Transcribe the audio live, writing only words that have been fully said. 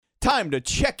Time to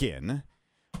check in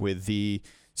with the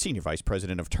Senior Vice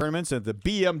President of Tournaments at the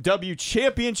BMW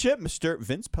Championship, Mr.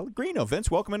 Vince Pellegrino.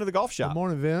 Vince, welcome into the golf shop. Good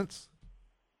morning, Vince.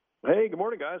 Hey, good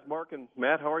morning, guys. Mark and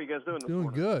Matt, how are you guys doing this Doing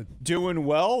morning? good. Doing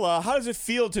well. How does it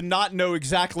feel to not know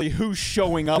exactly who's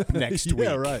showing up next week?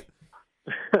 Yeah, right.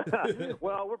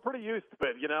 Well, we're pretty used to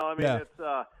it, you know. I mean, Yeah. it's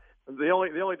the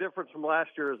only difference from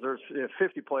last year is there's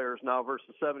 50 players now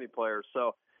versus 70 players.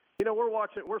 So, you know,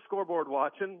 we're scoreboard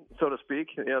watching, so to speak,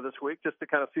 this week just to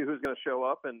kind of see who's going to show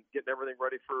up and getting everything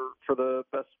ready for the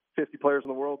best 50 players in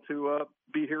the world to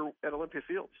be here at Olympia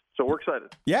Fields. So we're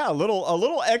excited. Yeah, a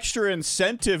little extra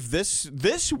incentive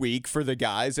this week for the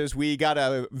guys as we got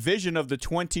a vision of the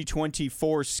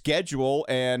 2024 schedule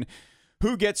and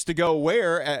who gets to go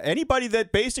where. Anybody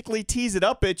that basically tees it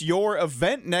up at your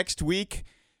event next week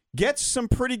gets some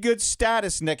pretty good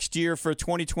status next year for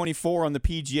 2024 on the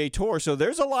PGA Tour. So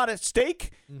there's a lot at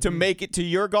stake to make it to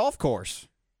your golf course.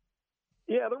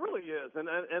 Yeah, there really is,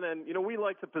 and we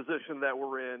like the position that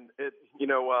we're in. It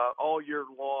all year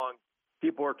long,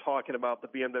 people are talking about the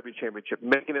BMW Championship,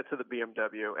 making it to the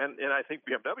BMW, and I think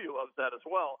BMW loves that as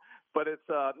well. But it's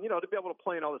to be able to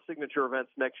play in all the signature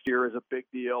events next year is a big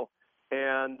deal.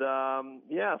 And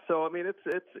so I mean,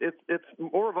 it's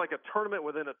more of like a tournament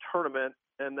within a tournament,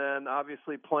 and then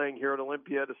obviously playing here at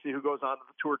Olympia to see who goes on to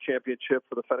the Tour Championship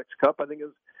for the FedEx Cup, I think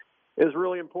is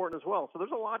really important as well. So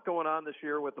there's a lot going on this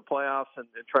year with the playoffs and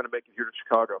trying to make it here to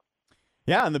Chicago.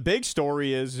 Yeah, and the big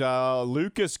story is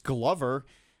Lucas Glover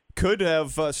could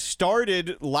have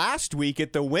started last week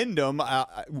at the Wyndham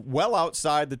well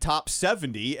outside the top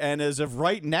 70, and as of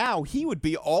right now, he would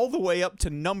be all the way up to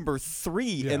number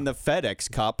 3 in the FedEx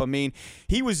Cup. I mean,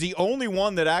 he was the only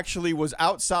one that actually was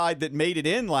outside that made it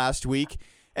in last week,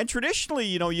 and traditionally,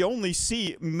 you only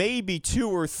see maybe 2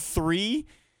 or 3,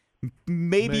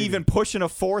 maybe even pushing a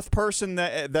fourth person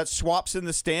that swaps in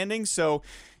the standings. So,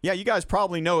 yeah, you guys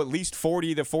probably know at least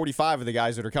 40 to 45 of the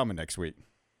guys that are coming next week.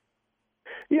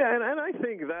 Yeah, and I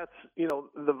think that's,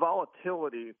 the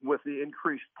volatility with the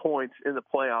increased points in the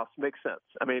playoffs makes sense.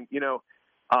 I mean,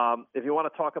 if you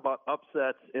want to talk about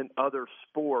upsets in other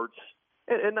sports,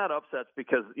 and not upsets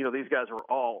because, these guys are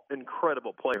all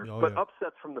incredible players, but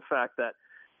upsets from the fact that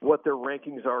what their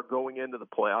rankings are going into the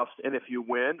playoffs, and if you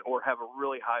win or have a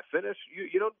really high finish,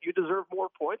 you deserve more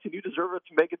points, and you deserve it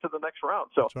to make it to the next round.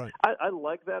 So right. I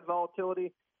like that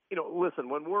volatility. Listen,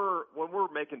 when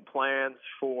we're making plans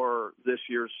for this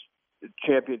year's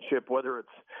championship, whether it's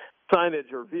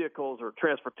signage or vehicles or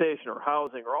transportation or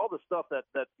housing or all the stuff that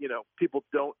people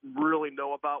don't really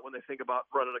know about when they think about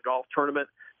running a golf tournament,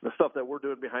 the stuff that we're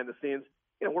doing behind the scenes,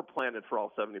 we're planning for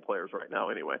all 70 players right now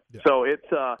anyway. Yeah. So it's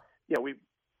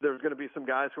there's going to be some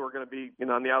guys who are going to be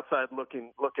on the outside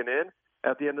looking in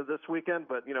at the end of this weekend,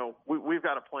 but we've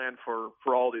got a plan for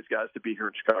all these guys to be here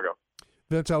in Chicago.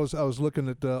 Vince, I was looking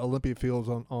at Olympia Fields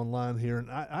online here, and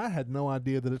I had no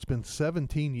idea that it's been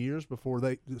 17 years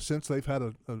since they've had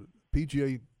a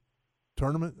PGA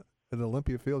tournament at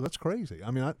Olympia Fields. That's crazy.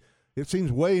 I mean, it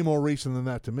seems way more recent than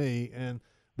that to me, and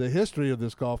the history of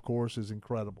this golf course is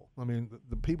incredible. I mean,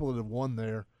 the people that have won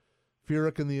there,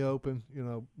 Furyk in the Open,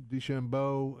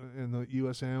 DeChambeau in the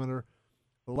U.S. Amateur,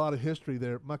 a lot of history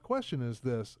there. My question is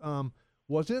this.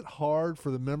 Was it hard for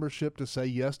the membership to say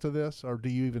yes to this, or do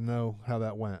you even know how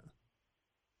that went?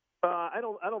 I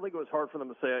don't think it was hard for them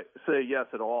to say yes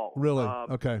at all. Really?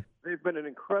 Okay. They've been an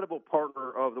incredible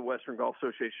partner of the Western Golf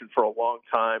Association for a long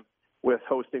time with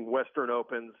hosting Western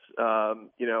Opens.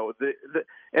 You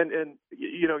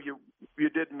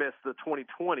did miss the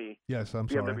 2020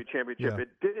 BMW Championship.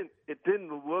 Yeah. It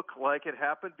didn't look like it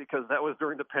happened because that was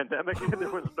during the pandemic and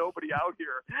there was nobody out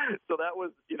here. So that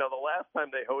was the last time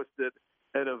they hosted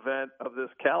an event of this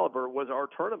caliber was our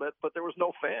tournament, but there was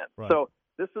no fan. Right. So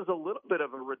this is a little bit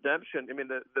of a redemption. I mean,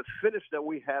 the finish that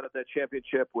we had at that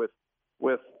championship with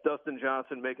Dustin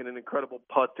Johnson making an incredible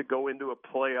putt to go into a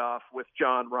playoff with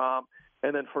John Rahm,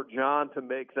 and then for John to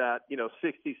make that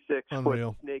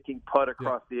 66-foot snaking putt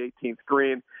across the 18th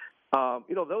green.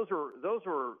 Those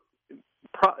were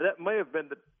that may have been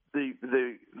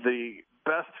the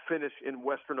best finish in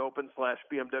Western Open /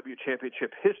 BMW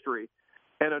Championship history.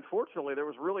 And unfortunately, there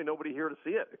was really nobody here to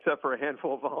see it except for a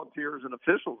handful of volunteers and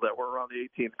officials that were around the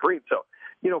 18th green. So,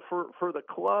 for the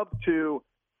club to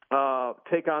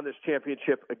take on this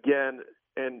championship again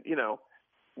and,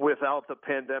 without the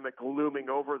pandemic looming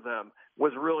over them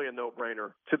was really a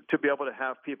no-brainer to be able to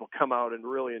have people come out and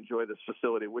really enjoy this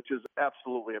facility, which is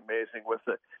absolutely amazing with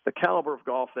the caliber of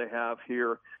golf they have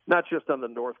here, not just on the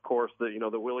North course, the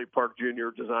Willie Park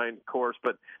Jr. design course,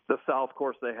 but the South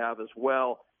course they have as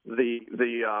well.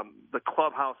 The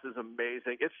clubhouse is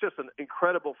amazing. It's just an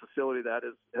incredible facility that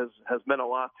has meant a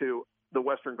lot to the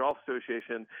Western Golf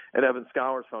Association and Evan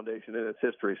Scholars Foundation in its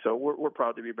history. So we're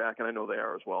proud to be back, and I know they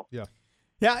are as well. Yeah.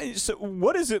 Yeah, so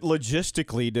what is it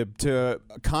logistically to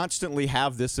constantly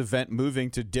have this event moving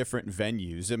to different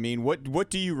venues? I mean, what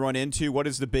do you run into? What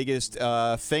is the biggest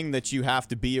thing that you have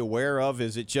to be aware of?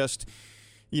 Is it just,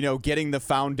 getting the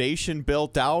foundation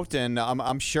built out? And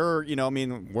I'm sure,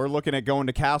 we're looking at going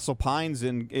to Castle Pines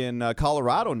in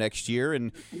Colorado next year,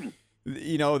 and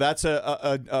that's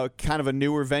a kind of a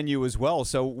newer venue as well.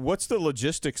 So what's the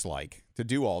logistics like to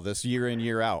do all this year in,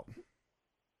 year out?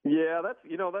 Yeah,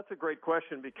 that's a great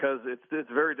question because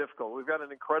it's very difficult. We've got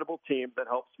an incredible team that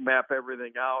helps map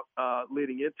everything out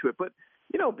leading into it. But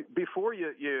before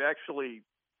you actually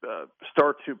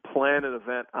start to plan an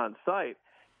event on site,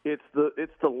 it's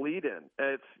the lead in.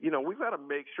 It's we've got to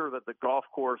make sure that the golf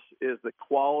course is the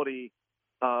quality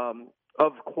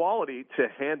of quality to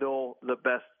handle the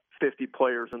best 50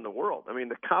 players in the world. I mean,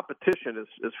 the competition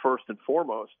is first and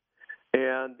foremost.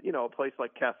 And, a place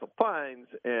like Castle Pines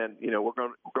and, we're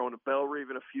going to Bellerive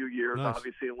in a few years. Nice.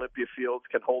 Obviously, Olympia Fields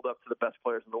can hold up to the best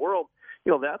players in the world.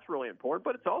 That's really important.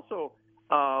 But it's also,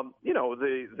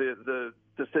 the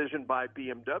decision by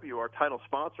BMW, our title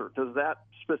sponsor, does that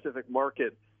specific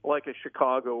market, like a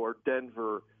Chicago or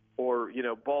Denver or,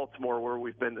 Baltimore, where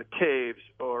we've been to Caves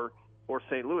or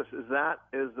St. Louis, is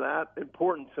that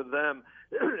important to them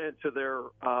and to their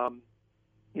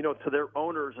to their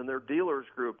owners and their dealers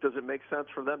group? Does it make sense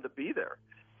for them to be there?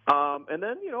 And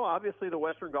then, obviously the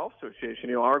Western Golf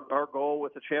Association, our goal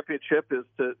with the championship is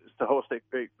to host a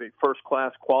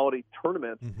first-class quality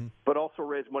tournament, but also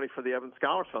raise money for the Evan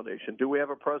Scholars Foundation. Do we have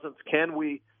a presence? Can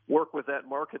we work with that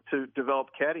market to develop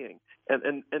caddying?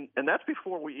 And that's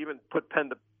before we even put pen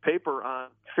to paper on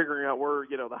figuring out where,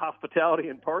 the hospitality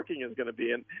and parking is going to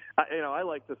be. And, I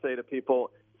like to say to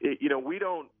people, we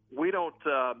don't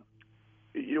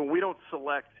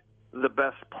select the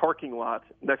best parking lot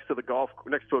next to a golf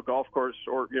course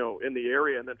or in the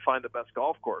area and then find the best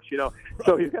golf course.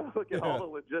 So you got to look at all the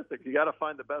logistics. You got to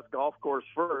find the best golf course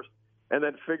first and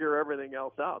then figure everything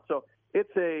else out. So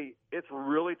it's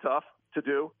really tough to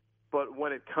do, but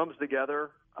when it comes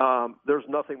together, there's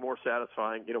nothing more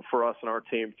satisfying for us and our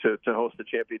team to host the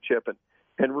championship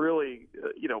and really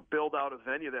build out a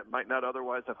venue that might not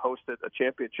otherwise have hosted a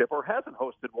championship or hasn't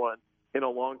hosted one in a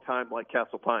long time, like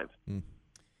Castle Pines.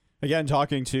 Again,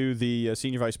 talking to the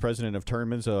Senior Vice President of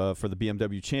Tournaments for the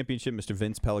BMW Championship, Mr.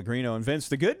 Vince Pellegrino. And Vince,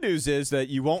 the good news is that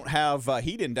you won't have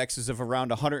heat indexes of around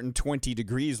 120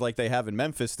 degrees like they have in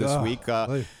Memphis this week.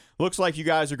 Looks like you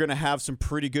guys are going to have some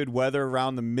pretty good weather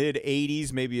around the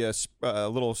mid-80s, maybe a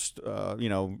little,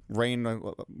 rain, a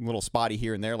little spotty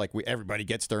here and there like everybody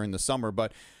gets during the summer.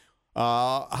 But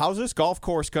how's this golf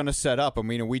course going to set up? I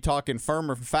mean, are we talking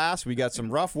firm or fast? We got some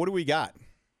rough. What do we got?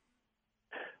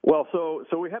 Well, so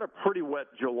we had a pretty wet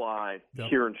July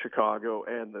here in Chicago,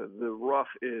 and the rough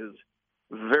is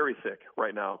very thick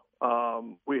right now.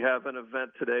 We have an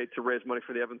event today to raise money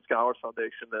for the Evan Scholars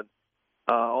Foundation, and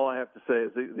all I have to say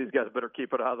is these guys better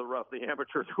keep it out of the rough, the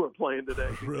amateurs who are playing today,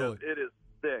 because Really? it is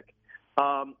thick.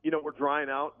 We're drying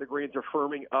out. The greens are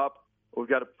firming up. We've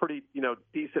got a pretty,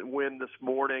 decent wind this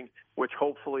morning, which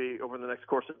hopefully over the next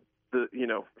course of the,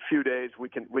 few days we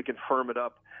can firm it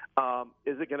up.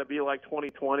 Is it going to be like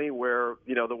 2020 where,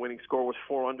 the winning score was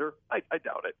 4 under? I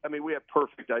doubt it. I mean, we have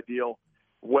perfect ideal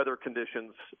weather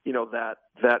conditions,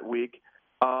 that week.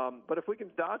 But if we can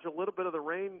dodge a little bit of the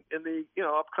rain in the,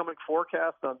 upcoming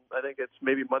forecast on, I think it's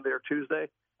maybe Monday or Tuesday,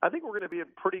 I think we're going to be in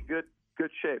pretty good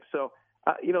shape. So,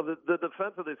 the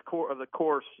defense of the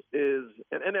course is,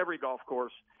 and every golf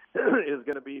course is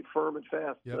going to be firm and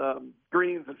fast,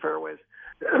 greens and fairways.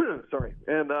 Sorry.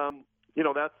 And,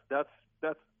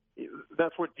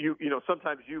 that's what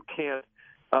sometimes you can't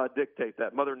dictate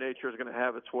that. Mother Nature is going to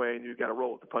have its way and you've got to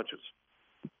roll with the punches.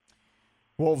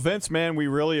 Well, Vince, man, we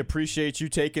really appreciate you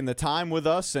taking the time with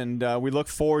us, and we look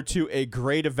forward to a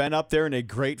great event up there and a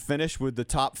great finish with the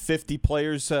top 50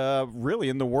 players really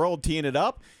in the world teeing it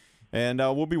up, and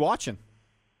we'll be watching.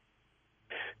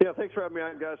 Yeah, thanks for having me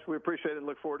on, guys. We appreciate it and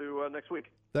look forward to next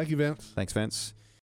week. Thank you, Vince. Thanks, Vince.